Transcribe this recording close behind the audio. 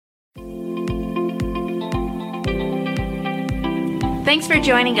Thanks for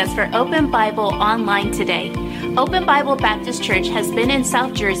joining us for Open Bible Online today. Open Bible Baptist Church has been in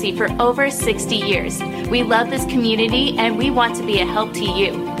South Jersey for over 60 years. We love this community and we want to be a help to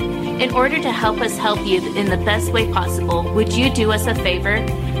you. In order to help us help you in the best way possible, would you do us a favor?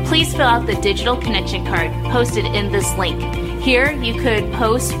 Please fill out the digital connection card posted in this link. Here you could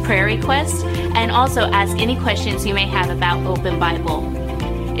post prayer requests and also ask any questions you may have about Open Bible.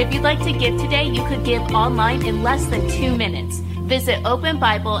 If you'd like to give today, you could give online in less than 2 minutes. Visit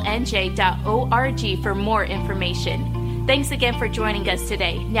openbiblenj.org for more information. Thanks again for joining us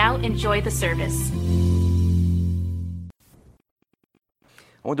today. Now enjoy the service. I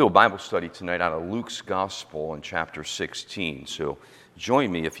want to do a Bible study tonight out of Luke's Gospel in chapter 16. So join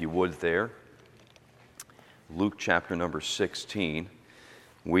me if you would there. Luke chapter number 16.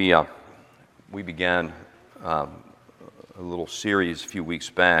 We began a little series a few weeks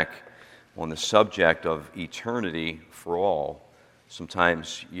back on the subject of eternity for all.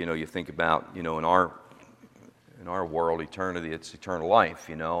 Sometimes, you think about, in our world, eternity, it's eternal life,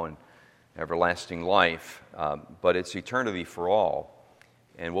 and everlasting life, but it's eternity for all.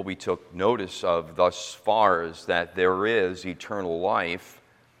 And what we took notice of thus far is that there is eternal life,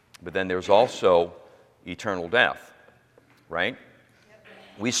 but then there's also eternal death, right?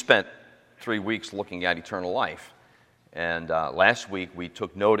 We spent 3 weeks looking at eternal life. And last week we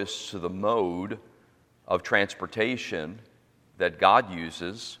took notice to the mode of transportation that God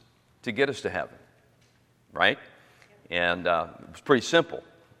uses to get us to heaven, right? And it was pretty simple,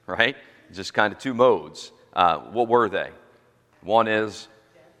 right? Just kind of two modes. What were they? One is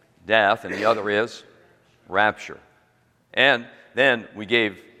death, and the other is rapture. And then we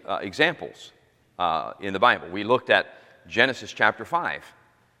gave examples in the Bible. We looked at Genesis chapter 5.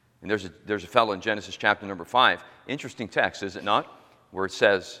 And there's a fellow in Genesis chapter number 5. Interesting text, is it not? Where it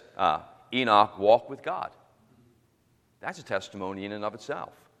says, Enoch walked with God. That's a testimony in and of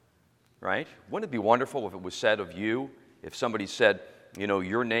itself, right? Wouldn't it be wonderful if it was said of you, if somebody said,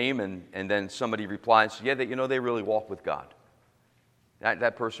 your name, and then somebody replies, yeah, they really walk with God.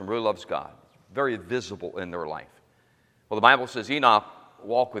 That person really loves God. It's very visible in their life. Well, the Bible says Enoch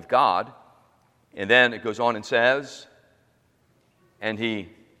walked with God, and then it goes on and says, and he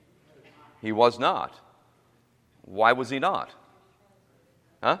was not. Why was he not?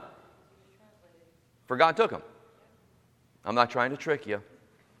 Huh? For God took him. I'm not trying to trick you.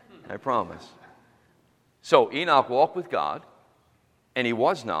 I promise. So Enoch walked with God, and he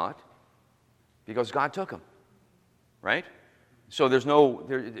was not because God took him. Right? So it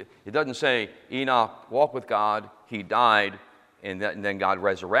doesn't say Enoch walked with God, he died, and then God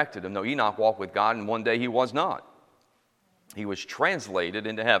resurrected him. No, Enoch walked with God, and one day he was not. He was translated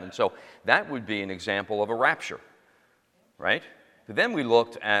into heaven. So that would be an example of a rapture, right? But then we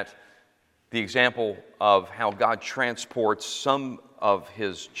looked at the example of how God transports some of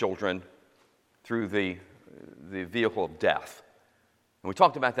his children through the vehicle of death. And we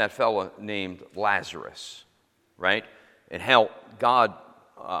talked about that fellow named Lazarus, right? And how God,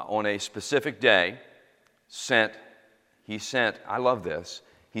 on a specific day, he sent, I love this,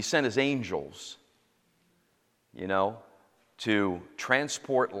 he sent his angels, to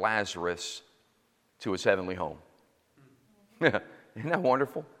transport Lazarus to his heavenly home. Isn't that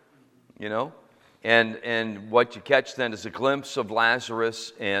wonderful? And what you catch then is a glimpse of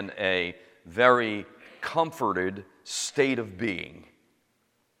Lazarus in a very comforted state of being,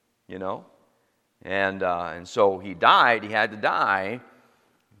 And so he died, he had to die,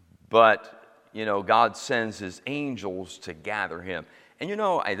 but, God sends his angels to gather him. And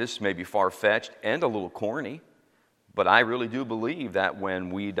this may be far-fetched and a little corny, but I really do believe that when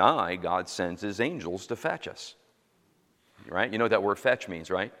we die, God sends his angels to fetch us. Right? You know what that word fetch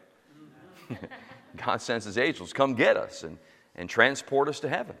means, right? God sends his angels, come get us and transport us to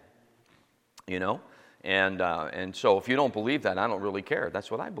heaven. And so if you don't believe that, I don't really care.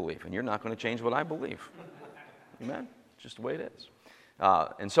 That's what I believe, and you're not going to change what I believe. Amen? It's just the way it is.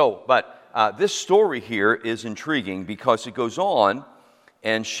 But this story here is intriguing because it goes on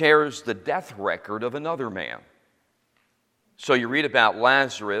and shares the death record of another man. So you read about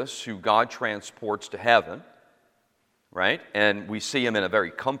Lazarus, who God transports to heaven, right? And we see him in a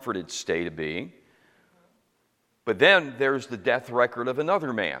very comforted state of being. But then there's the death record of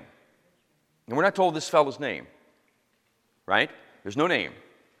another man. And we're not told this fellow's name, right? There's no name.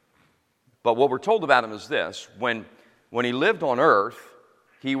 But what we're told about him is this. When he lived on earth,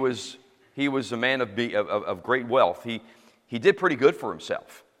 he was a man of great wealth. He did pretty good for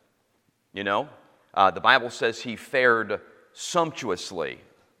himself. The Bible says he fared sumptuously.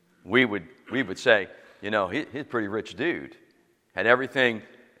 We would say, he's a pretty rich dude. Had everything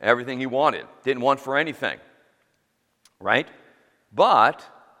he wanted. Didn't want for anything. Right? but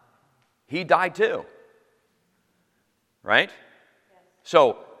he died too. Right?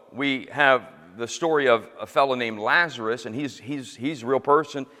 So we have the story of a fellow named Lazarus, and he's a real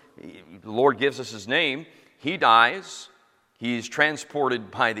person. The Lord gives us his name. He dies. He's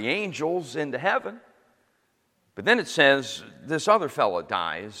transported by the angels into heaven. But then it says this other fellow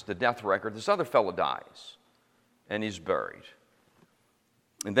dies, the death record, this other fellow dies, and he's buried.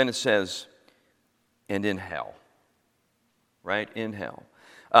 And then it says, and in hell, right? In hell.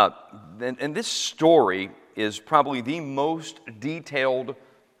 And this story is probably the most detailed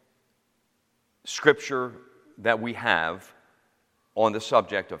scripture that we have on the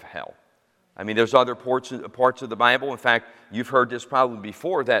subject of hell. I mean, there's other parts of the Bible. In fact, you've heard this probably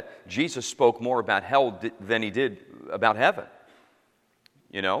before, that Jesus spoke more about hell than he did about heaven.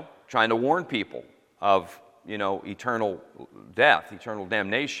 You know, trying to warn people of, eternal death, eternal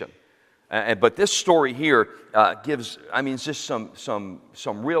damnation. But this story here gives, it's just some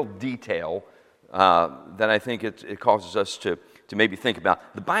real detail that I think it causes us to maybe think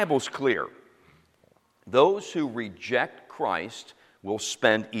about. The Bible's clear. Those who reject Christ will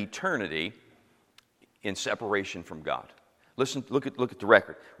spend eternity in separation from God. Listen, look at the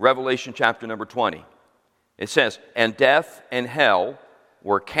record. Revelation chapter number 20. It says, and death and hell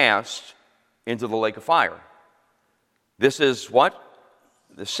were cast into the lake of fire. This is what?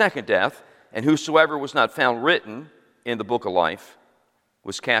 The second death. And whosoever was not found written in the book of life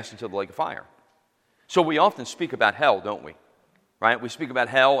was cast into the lake of fire. So we often speak about hell, don't we? Right? We speak about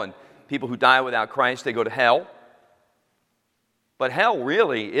hell, and people who die without Christ, they go to hell. But hell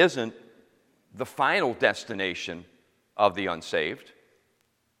really isn't the final destination of the unsaved.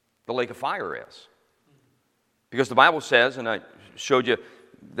 The lake of fire is. Because the Bible says, and I showed you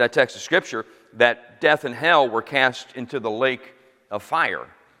that text of Scripture, that death and hell were cast into the lake of fire.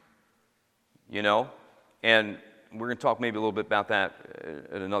 And we're going to talk maybe a little bit about that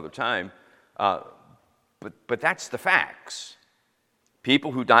at another time. But that's the facts.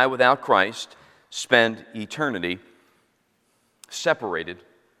 People who die without Christ spend eternity separated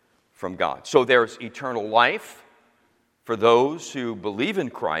from God. So there's eternal life for those who believe in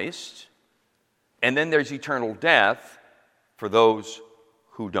Christ, and then there's eternal death for those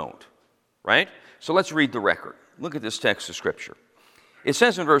who don't. Right? So let's read the record. Look at this text of Scripture. It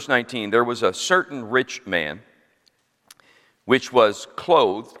says in verse 19, there was a certain rich man which was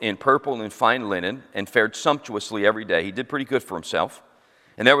clothed in purple and fine linen and fared sumptuously every day. He did pretty good for himself.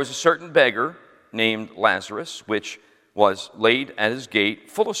 And there was a certain beggar named Lazarus, which was laid at his gate,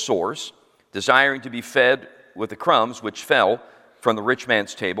 full of sores, desiring to be fed with the crumbs which fell from the rich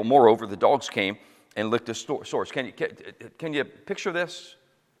man's table. Moreover, the dogs came and licked his sores. Can you picture this?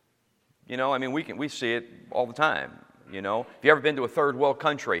 We see it all the time. If you ever been to a third world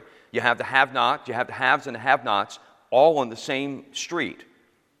country, you have the have-nots, you have the haves and the have-nots all on the same street.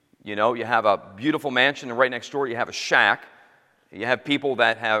 You have a beautiful mansion, and right next door you have a shack. You have people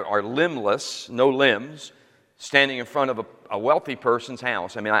that are limbless, no limbs, standing in front of a wealthy person's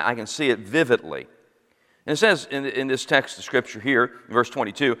house. I can see it vividly. And it says in this text of Scripture here, in verse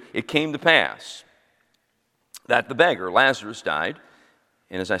 22, it came to pass that the beggar, Lazarus, died,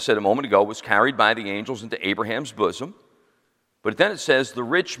 and as I said a moment ago, was carried by the angels into Abraham's bosom. But then it says, the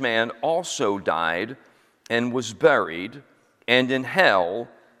rich man also died and was buried, and in hell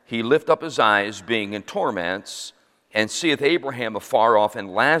he lift up his eyes, being in torments, and seeth Abraham afar off,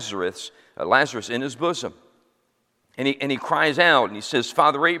 and Lazarus in his bosom. And he cries out, and he says,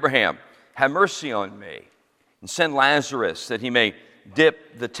 Father Abraham, have mercy on me, and send Lazarus that he may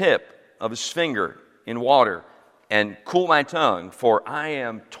dip the tip of his finger in water, and cool my tongue, for I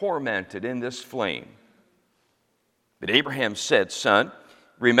am tormented in this flame. But Abraham said, Son,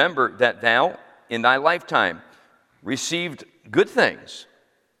 remember that thou in thy lifetime received good things,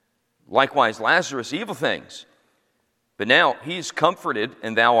 likewise Lazarus evil things. But now he's comforted,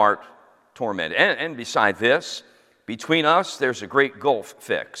 and thou art tormented. And beside this, between us there's a great gulf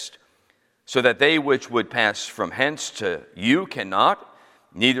fixed, so that they which would pass from hence to you cannot,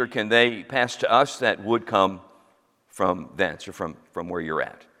 neither can they pass to us that would come from thence, or from where you're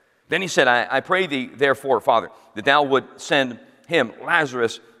at. Then he said, I pray thee, therefore, Father, that thou would send him,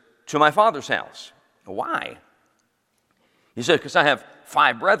 Lazarus, to my father's house. Why? He said, because I have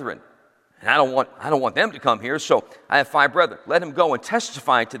 5 brethren, and I don't want them to come here, so I have 5 brethren. Let him go and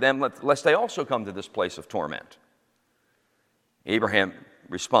testify to them, lest they also come to this place of torment. Abraham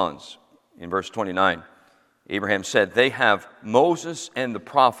responds in verse 29. Abraham said, they have Moses and the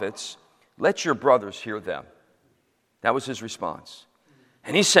prophets. Let your brothers hear them. That was his response.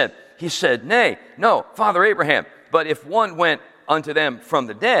 And he said, nay, no, Father Abraham, but if one went unto them from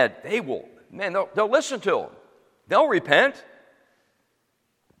the dead, they'll listen to him. They'll repent.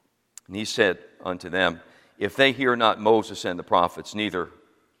 And he said unto them, if they hear not Moses and the prophets, neither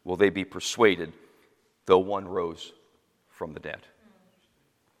will they be persuaded, though one rose from the dead.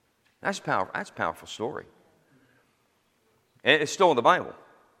 That's powerful. That's a powerful story. And it's still in the Bible.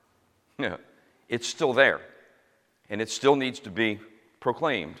 Yeah, it's still there. And it still needs to be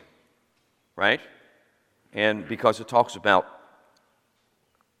proclaimed. Right? And because it talks about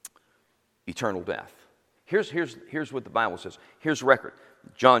eternal death. Here's what the Bible says. Here's a record.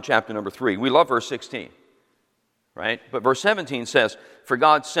 John chapter number 3. We love verse 16. Right? But verse 17 says, for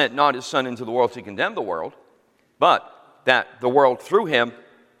God sent not his Son into the world to condemn the world, but that the world through him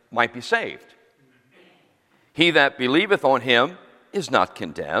might be saved. He that believeth on him is not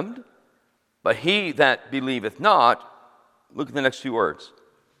condemned, but he that believeth not, look at the next few words.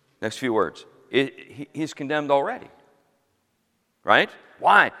 He's condemned already. Right?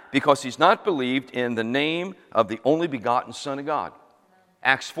 Why? Because he's not believed in the name of the only begotten Son of God.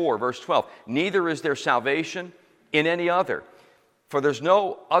 Acts 4, verse 12. Neither is there salvation in any other, for there's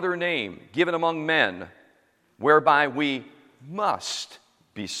no other name given among men whereby we must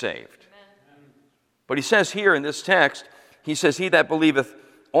be saved. Amen. But he says here in this text, he says, he that believeth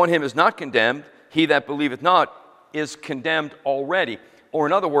on him is not condemned, he that believeth not is condemned already. Or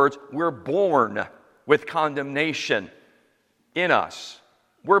in other words, we're born with condemnation in us.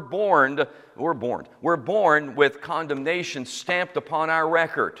 We're born with condemnation stamped upon our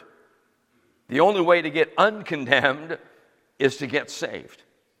record. The only way to get uncondemned is to get saved.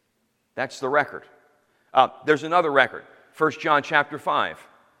 That's the record. There's another record. 1 John chapter 5.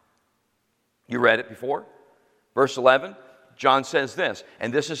 You read it before. Verse 11, John says this,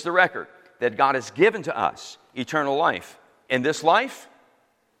 and this is the record, that God has given to us eternal life. And this life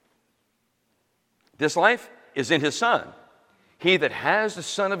is in his Son. He that has the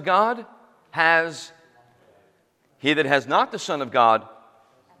Son of God has, he that has not the Son of God,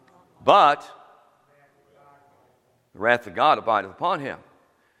 but the wrath of God abideth upon him.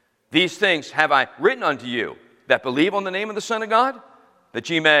 These things have I written unto you that believe on the name of the Son of God, that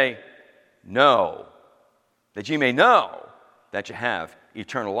ye may know that you have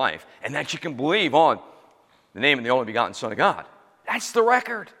eternal life, and that you can believe on the name of the only begotten Son of God. That's the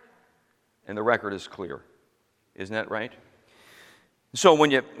record. And the record is clear. Isn't that right? So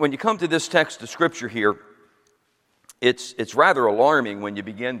when you come to this text of Scripture here, it's rather alarming when you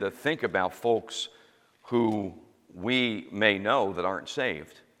begin to think about folks who we may know that aren't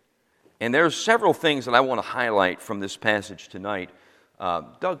saved. And there's several things that I want to highlight from this passage tonight.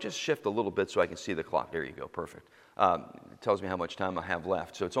 Doug, just shift a little bit so I can see the clock. There you go, perfect. It tells me how much time I have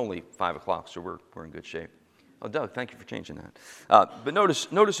left. So it's only 5 o'clock, so we're in good shape. Oh, Doug, thank you for changing that. But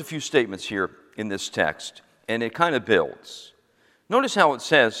notice a few statements here in this text, and it kind of builds. Notice how it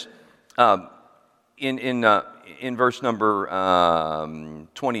says in verse number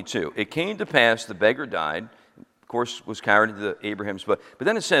 22, it came to pass the beggar died, of course was carried into Abraham's bosom. But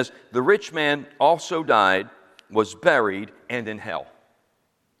then it says, the rich man also died, was buried, and in hell.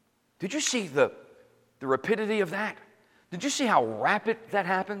 Did you see the rapidity of that? Did you see how rapid that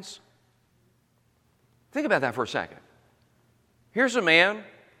happens? Think about that for a second. Here's a man,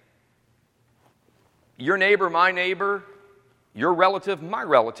 your neighbor, my neighbor, your relative, my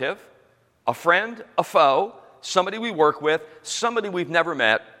relative, a friend, a foe, somebody we work with, somebody we've never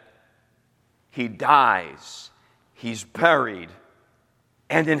met. He dies, he's buried,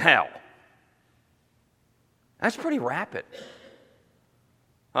 and in hell. That's pretty rapid.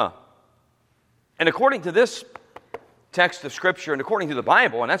 Huh? And according to this text of Scripture and according to the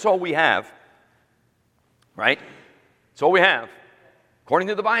Bible, and that's all we have, right? That's all we have. According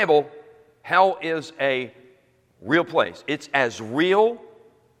to the Bible, hell is a real place. It's as real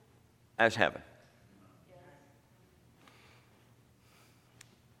as heaven.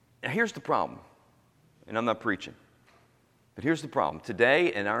 Now here's the problem, and I'm not preaching, but here's the problem.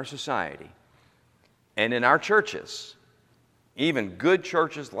 Today in our society and in our churches, even good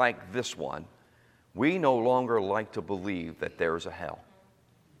churches like this one, we no longer like to believe that there is a hell.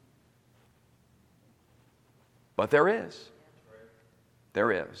 But there is.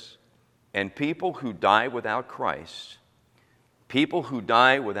 There is. And people who die without Christ, people who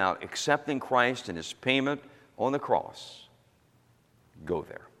die without accepting Christ and his payment on the cross, go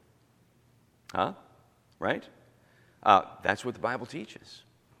there. Huh? Right? That's what the Bible teaches,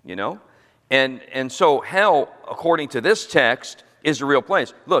 you know? And so hell, according to this text, is a real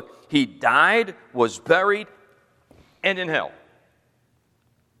place. Look, he died, was buried, and in hell.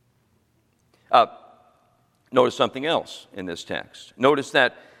 Notice something else in this text. Notice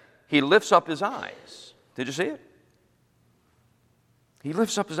that he lifts up his eyes. Did you see it? He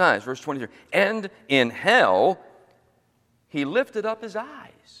lifts up his eyes, verse 23. And in hell, he lifted up his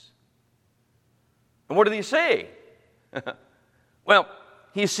eyes. And what did he see? Well,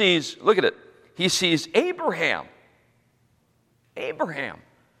 he sees, look at it, he sees Abraham. Abraham.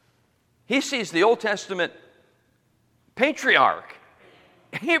 He sees the Old Testament patriarch,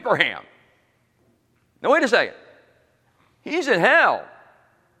 Abraham. Now, wait a second. He's in hell,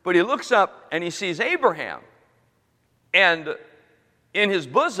 but he looks up and he sees Abraham. And in his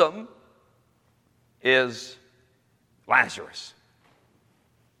bosom is Lazarus.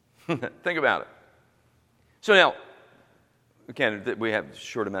 Think about it. So now, again, we have a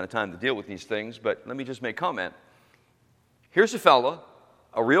short amount of time to deal with these things, but let me just make a comment. Here's a fella,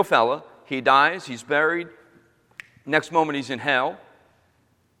 a real fella. He dies, he's buried. Next moment he's in hell,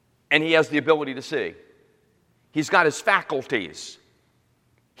 and he has the ability to see. He's got his faculties.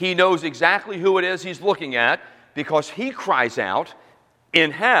 He knows exactly who it is he's looking at because he cries out in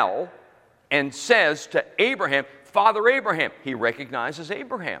hell and says to Abraham, Father Abraham. He recognizes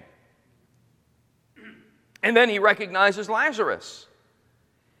Abraham. And then he recognizes Lazarus.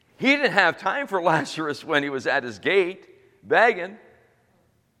 He didn't have time for Lazarus when he was at his gate begging.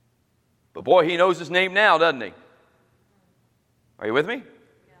 But boy, he knows his name now, doesn't he? Are you with me?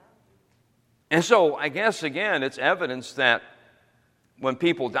 Yeah. And so I guess, again, it's evidence that when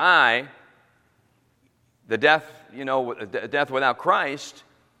people die, the death, death without Christ,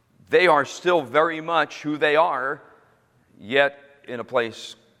 they are still very much who they are, yet in a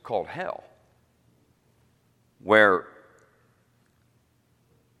place called hell, where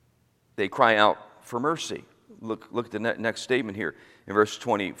they cry out for mercy. Look at the next statement here in verse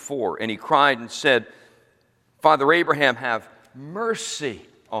 24. And he cried and said, Father Abraham, have mercy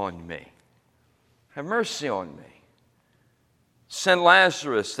on me. Have mercy on me. Send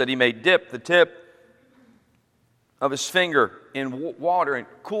Lazarus that he may dip the tip of his finger in water and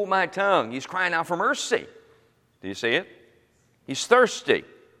cool my tongue. He's crying out for mercy. Do you see it? He's thirsty.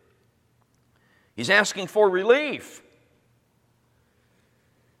 He's asking for relief.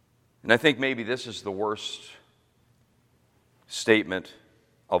 And I think maybe this is the worst statement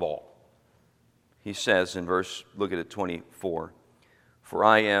of all. He says in verse, look at it, 24, for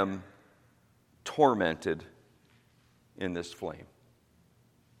I am tormented in this flame.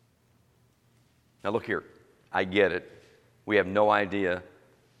 Now look here, I get it. We have no idea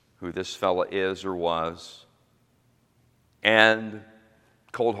who this fella is or was. And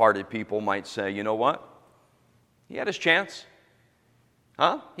cold-hearted people might say, you know what? He had his chance.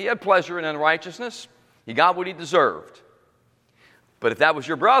 He had pleasure in unrighteousness. He got what he deserved. But if that was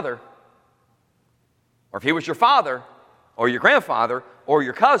your brother, or if he was your father, or your grandfather, or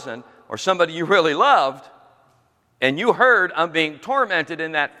your cousin, or somebody you really loved, and you heard, I'm being tormented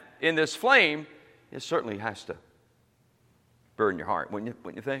in this flame, it certainly has to burn your heart, wouldn't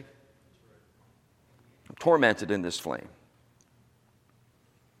you think? I'm tormented in this flame.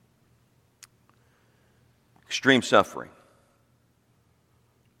 Extreme suffering.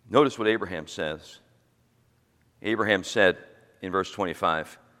 Notice what Abraham says. Abraham said in verse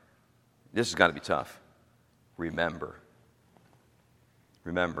 25, this has got to be tough. Remember.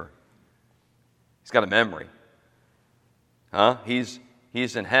 Remember. He's got a memory. He's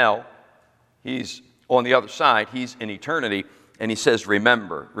in hell. He's on the other side. He's in eternity. And he says,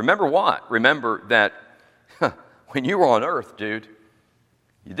 remember. Remember what? Remember that when you were on earth, dude,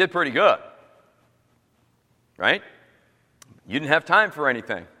 you did pretty good. Right? You didn't have time for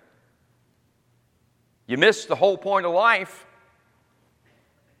anything. You missed the whole point of life.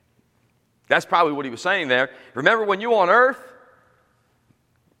 That's probably what he was saying there. Remember when you were on earth,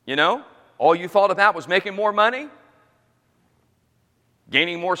 all you thought about was making more money,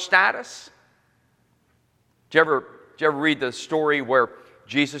 gaining more status. Did you ever read the story where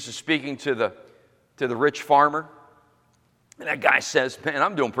Jesus is speaking to the rich farmer? And that guy says, man,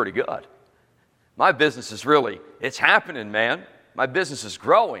 I'm doing pretty good. My business is it's happening, man. My business is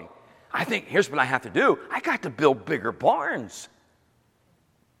growing. I think here's what I have to do. I got to build bigger barns.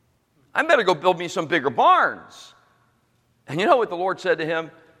 I better go build me some bigger barns. And you know what the Lord said to him?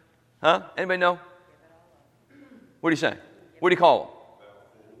 Anybody know? What did he say? What did he call him?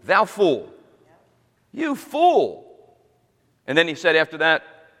 Thou fool. You fool. And then he said after that,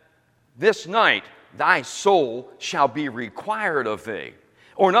 this night thy soul shall be required of thee.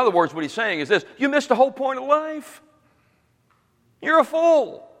 Or in other words, what he's saying is this, you missed the whole point of life. You're a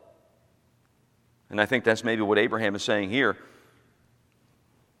fool. And I think that's maybe what Abraham is saying here.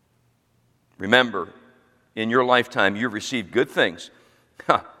 Remember, in your lifetime, you've received good things.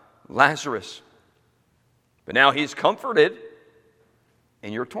 Lazarus. But now he's comforted,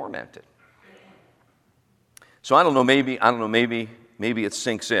 and you're tormented. So I don't know, maybe it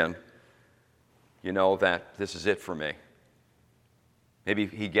sinks in, that this is it for me. Maybe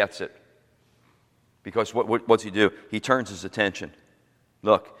he gets it. Because what's he do? He turns his attention.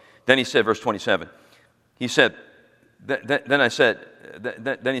 Look, then he said, verse 27, he said, then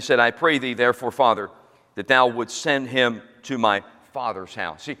he said, I pray thee, therefore, Father, that thou wouldst send him to my father's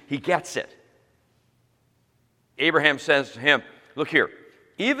house. See, he gets it. Abraham says to him, look here,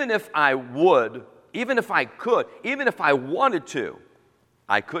 even if I would, even if I could, even if I wanted to,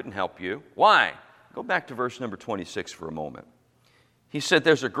 I couldn't help you. Why? Go back to verse number 26 for a moment. He said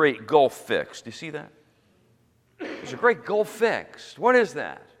there's a great gulf fixed. Do you see that? There's a great gulf fixed. What is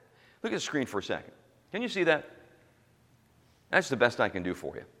that? Look at the screen for a second. Can you see that? That's the best I can do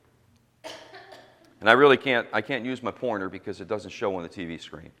for you. And I can't use my pointer because it doesn't show on the TV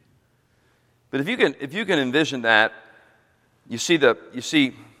screen. But if you can envision that, you see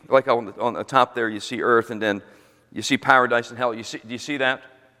like on the top there, you see earth, and then you see paradise and hell. Do you see that?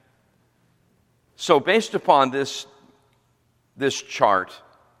 So based upon this chart,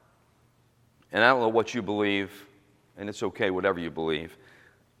 and I don't know what you believe, and it's okay, whatever you believe,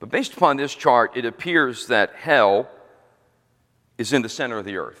 but based upon this chart, it appears that hell is in the center of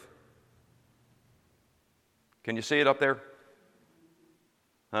the earth. Can you see it up there?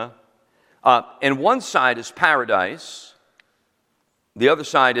 Huh? And one side is paradise, the other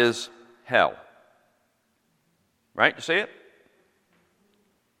side is hell. Right? You see it?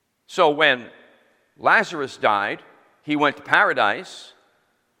 So when Lazarus died, he went to paradise.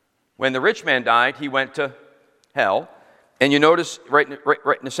 When the rich man died, he went to hell. And you notice right in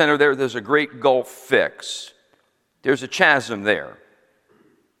the center there, there's a great gulf fix. There's a chasm there,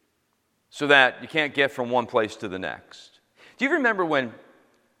 so that you can't get from one place to the next. Do you remember when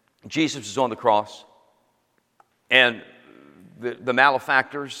Jesus was on the cross and the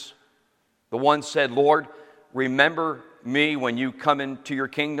malefactors, the ones said, Lord, remember me when you come into your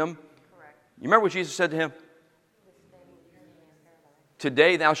kingdom? Correct. You remember what Jesus said to him?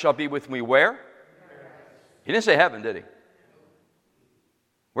 Today thou shalt be with me where? He didn't say heaven, did he?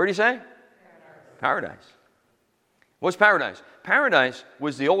 Where did he say? Paradise. What's paradise? Paradise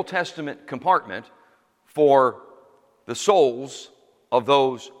was the Old Testament compartment for the souls of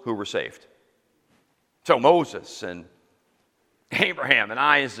those who were saved. So Moses and Abraham and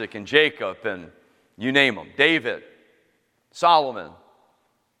Isaac and Jacob and you name them, David, Solomon,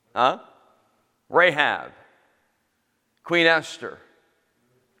 Rahab, Queen Esther.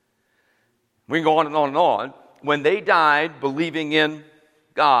 We can go on and on and on. When they died believing in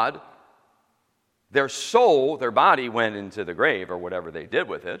God, their soul, their body went into the grave or whatever they did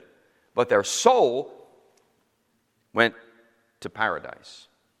with it, but their soul went to paradise.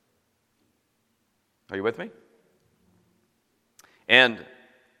 Are you with me? And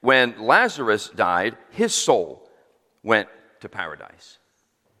when Lazarus died, his soul went to paradise.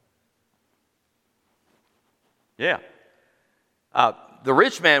 Yeah. The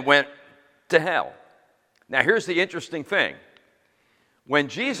rich man went to hell. Now here's the interesting thing. When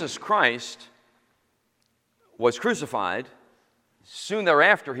Jesus Christ was crucified, soon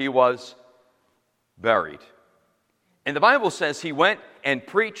thereafter he was buried. And the Bible says he went and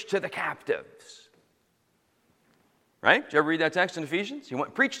preached to the captives. Right? Did you ever read that text in Ephesians? He went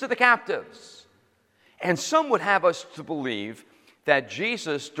and preached to the captives. And some would have us to believe that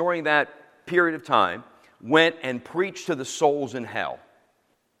Jesus, during that period of time, went and preached to the souls in hell.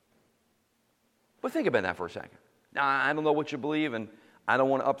 But think about that for a second. Now, I don't know what you believe, and I don't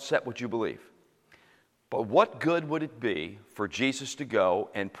want to upset what you believe. But what good would it be for Jesus to go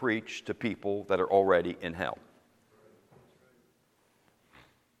and preach to people that are already in hell?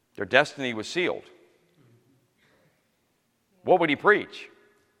 Their destiny was sealed. What would he preach?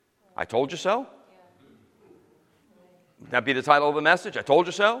 I told you so? Would that be the title of the message? I told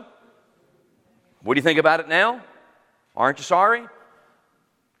you so? What do you think about it now? Aren't you sorry?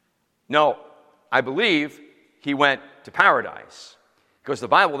 No, I believe he went to paradise. Because the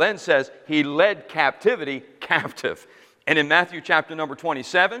Bible then says he led captivity captive. And in Matthew chapter number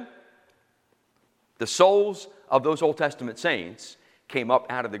 27, the souls of those Old Testament saints came up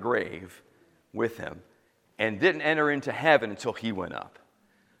out of the grave with him and didn't enter into heaven until he went up.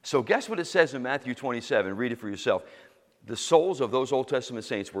 So guess what it says in Matthew 27? Read it for yourself. The souls of those Old Testament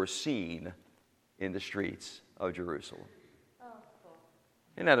saints were seen in the streets of Jerusalem. Oh, cool.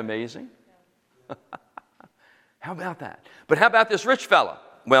 Isn't that amazing? Yeah. How about that? But how about this rich fella?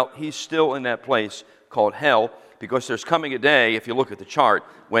 Well, he's still in that place called hell, because there's coming a day, if you look at the chart,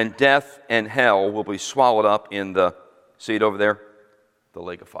 when death and hell will be swallowed up in the, see it over there? The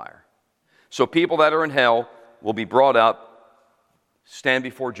lake of fire. So people that are in hell will be brought up, stand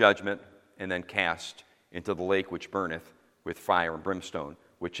before judgment, and then cast into the lake which burneth with fire and brimstone,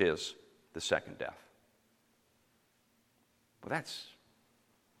 which is the second death. Well,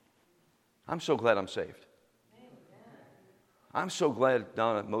 I'm so glad I'm saved. I'm so glad,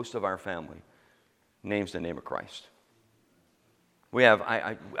 Donna, most of our family names the name of Christ. We have,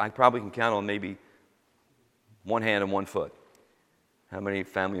 I probably can count on maybe one hand and one foot how many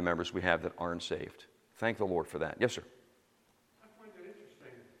family members we have that aren't saved. Thank the Lord for that. Yes, sir. I find it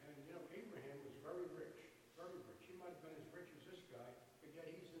interesting. And, Abraham was very rich, very rich. He might have been as rich as this guy, but yet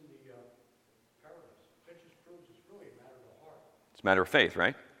he's in the paradise. That just proves it's really a matter of the heart. It's a matter of faith,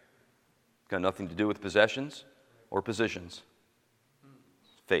 right? Got nothing to do with possessions or positions.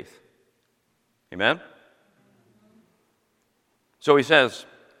 Faith. Amen? So he says,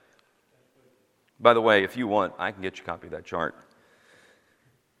 by the way, if you want, I can get you a copy of that chart.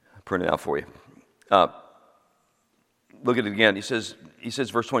 I'll print it out for you. Look at it again. He says,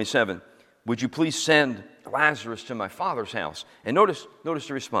 verse 27, would you please send Lazarus to my father's house? And notice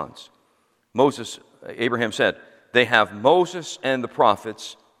the response. Abraham said, they have Moses and the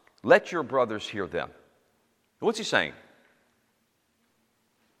prophets. Let your brothers hear them. What's he saying?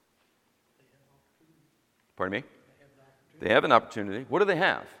 Pardon me? They have an opportunity. What do they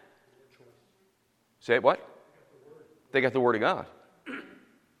have? Say what? They got the Word of God.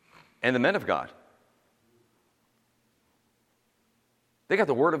 And the men of God. They got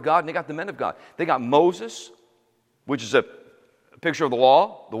the Word of God and they got the men of God. They got Moses, which is a picture of the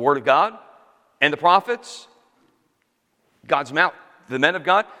law, the Word of God, and the prophets, God's mouth, the men of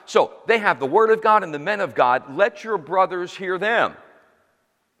God. So they have the Word of God and the men of God. Let your brothers hear them.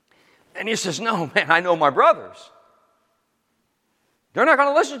 And he says, no, man, I know my brothers. They're not going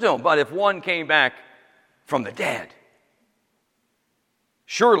to listen to him. But if one came back from the dead,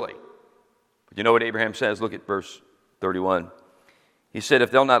 surely. But you know what Abraham says? Look at verse 31. He said,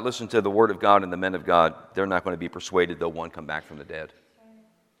 if they'll not listen to the word of God and the men of God, they're not going to be persuaded though one come back from the dead.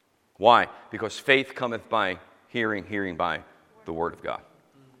 Why? Because faith cometh by hearing, hearing by the word of God.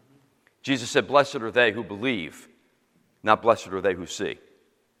 Jesus said, blessed are they who believe, not blessed are they who see.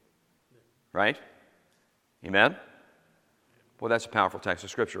 Right? Amen? Well, that's a powerful text of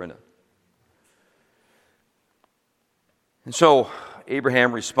Scripture, isn't it? And so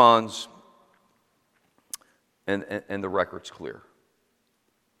Abraham responds, and the record's clear.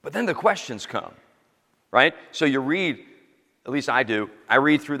 But then the questions come, right? So you read, at least I do, I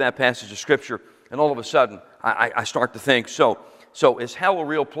read through that passage of Scripture, and all of a sudden I start to think, so is hell a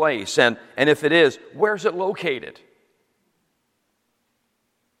real place? And if it is, where's it located?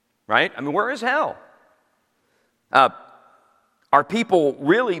 Right? I mean, where is hell? Are people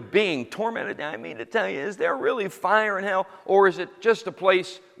really being tormented? I mean to tell you, is there really fire in hell? Or is it just a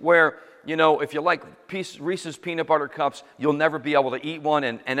place where, if you like Reese's peanut butter cups, you'll never be able to eat one,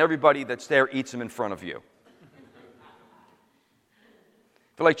 and everybody that's there eats them in front of you?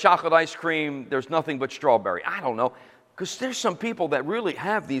 If you like chocolate ice cream, there's nothing but strawberry. I don't know. Because there's some people that really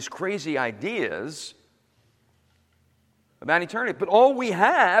have these crazy ideas about eternity. But all we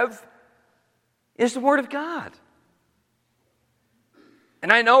have is the Word of God.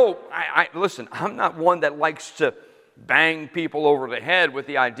 And I know, listen, I'm not one that likes to bang people over the head with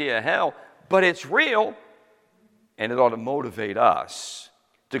the idea of hell, but it's real, and it ought to motivate us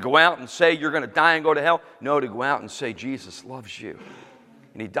to go out and say you're going to die and go to hell. No, to go out and say Jesus loves you,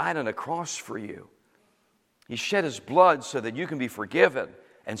 and He died on a cross for you. He shed His blood so that you can be forgiven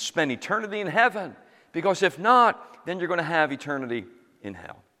and spend eternity in heaven, because if not, then you're going to have eternity in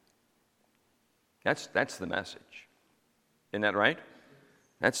hell. That's the message. Isn't that right?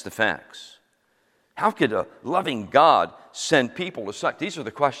 That's the facts. How could a loving God send people to such? These are the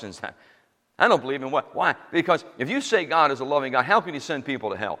questions that I don't believe in. What? Why? Because if you say God is a loving God, how can He send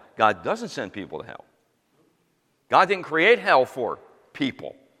people to hell? God doesn't send people to hell. God didn't create hell for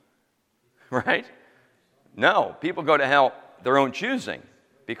people. Right? No, people go to hell their own choosing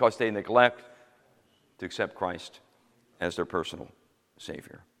because they neglect to accept Christ as their personal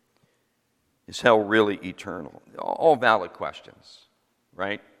Savior. Is hell really eternal? All valid questions,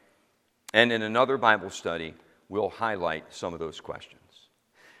 right? And in another Bible study, we'll highlight some of those questions.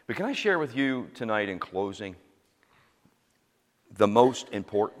 But can I share with you tonight in closing the most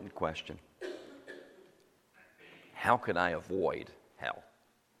important question? How can I avoid hell?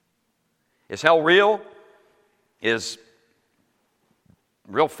 Is hell real? Is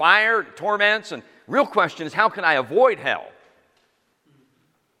real fire, torments? And real question is, how can I avoid hell?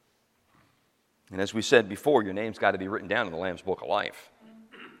 And as we said before, your name's got to be written down in the Lamb's Book of Life.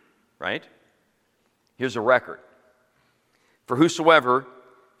 Right? Here's a record. For whosoever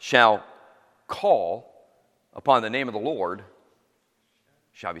shall call upon the name of the Lord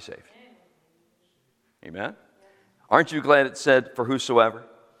shall be saved. Amen? Aren't you glad it said, for whosoever?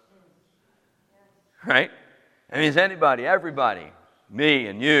 Right? I mean, it's anybody, everybody, me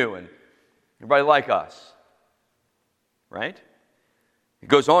and you and Everybody like us, right? It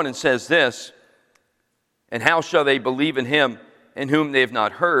goes on and says this, and how shall they believe in him in whom they have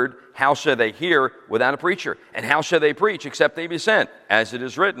not heard? How shall they hear without a preacher? And how shall they preach except they be sent? As it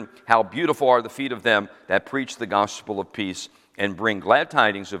is written, how beautiful are the feet of them that preach the gospel of peace and bring glad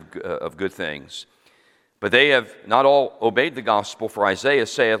tidings of good things. But they have not all obeyed the gospel, for Isaiah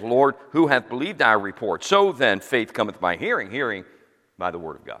saith, Lord, who hath believed our report? So then faith cometh by hearing, hearing by the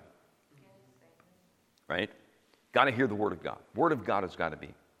word of God. Right? Got to hear the word of God. Word of God has got to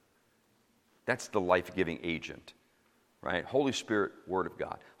be. That's the life-giving agent. Right? Holy Spirit, word of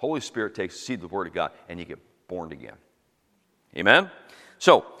God. Holy Spirit takes the seed of the word of God and you get born again. Amen?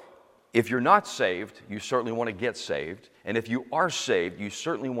 So, if you're not saved, you certainly want to get saved. And if you are saved, you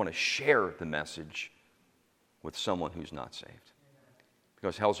certainly want to share the message with someone who's not saved.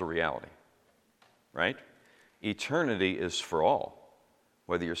 Because hell's a reality. Right? Eternity is for all,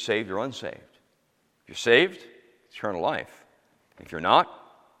 whether you're saved or unsaved. If you're saved, eternal life. If you're not,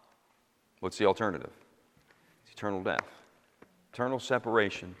 what's the alternative? It's eternal death. Eternal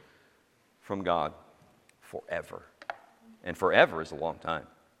separation from God forever. And forever is a long time.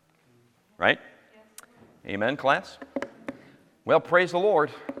 Right? Amen, class? Well, praise the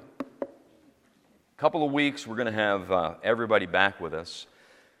Lord. A couple of weeks, we're going to have everybody back with us.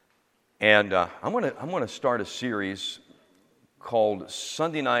 And I'm going to start a series called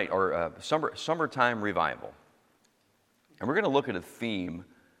Sunday Night or Summertime Revival. And we're going to look at a theme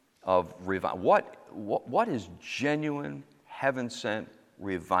of revival. What is genuine, heaven-sent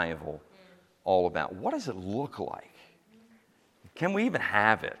revival all about? What does it look like? Can we even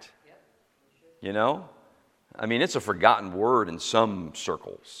have it? You know? I mean, it's a forgotten word in some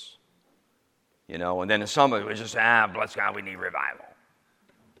circles. You know, and then in some it was just, bless God, we need revival.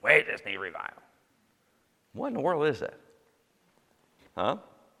 We just need revival. What in the world is that? Huh?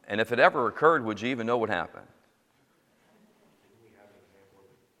 And if it ever occurred, would you even know what happened?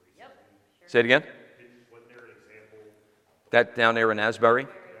 Say it again? Wasn't there an example? That down there in Asbury?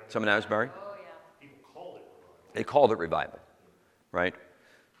 Some in Asbury? Oh, yeah. People called it revival. They called it revival, right?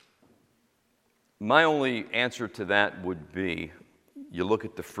 My only answer to that would be, you look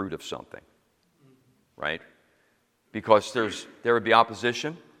at the fruit of something, right? Because there would be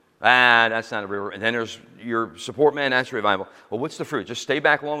opposition. That's not a revival. And then there's your support man, that's revival. Well, what's the fruit? Just stay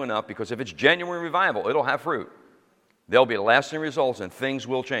back long enough, because if it's genuine revival, it'll have fruit. There'll be lasting results and things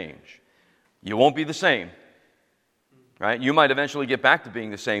will change. You won't be the same, right? You might eventually get back to being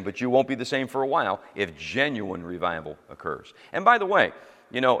the same, but you won't be the same for a while if genuine revival occurs. And by the way,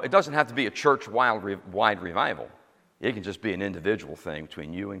 you know, it doesn't have to be a church-wide revival. It can just be an individual thing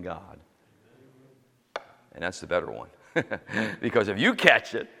between you and God. And that's the better one. Because if you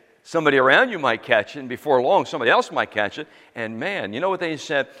catch it, somebody around you might catch it, and before long, somebody else might catch it. And man, you know what they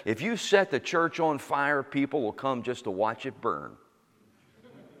said? If you set the church on fire, people will come just to watch it burn.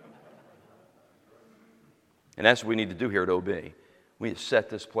 And that's what we need to do here at OB. We need to set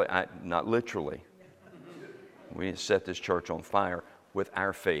this place, not literally. We need to set this church on fire with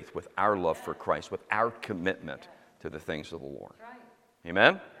our faith, with our love for Christ, with our commitment to the things of the Lord.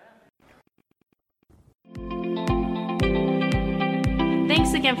 Amen?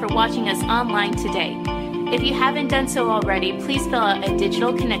 Thanks again for watching us online today. If you haven't done so already, please fill out a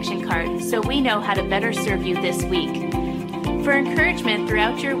digital connection card so we know how to better serve you this week. For encouragement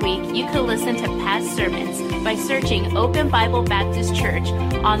throughout your week, you can listen to past sermons by searching Open Bible Baptist Church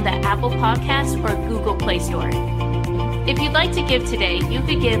on the Apple Podcast or Google Play Store. If you'd like to give today, you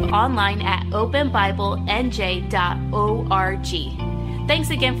could give online at openbiblenj.org. Thanks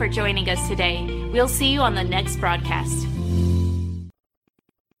again for joining us today. We'll see you on the next broadcast.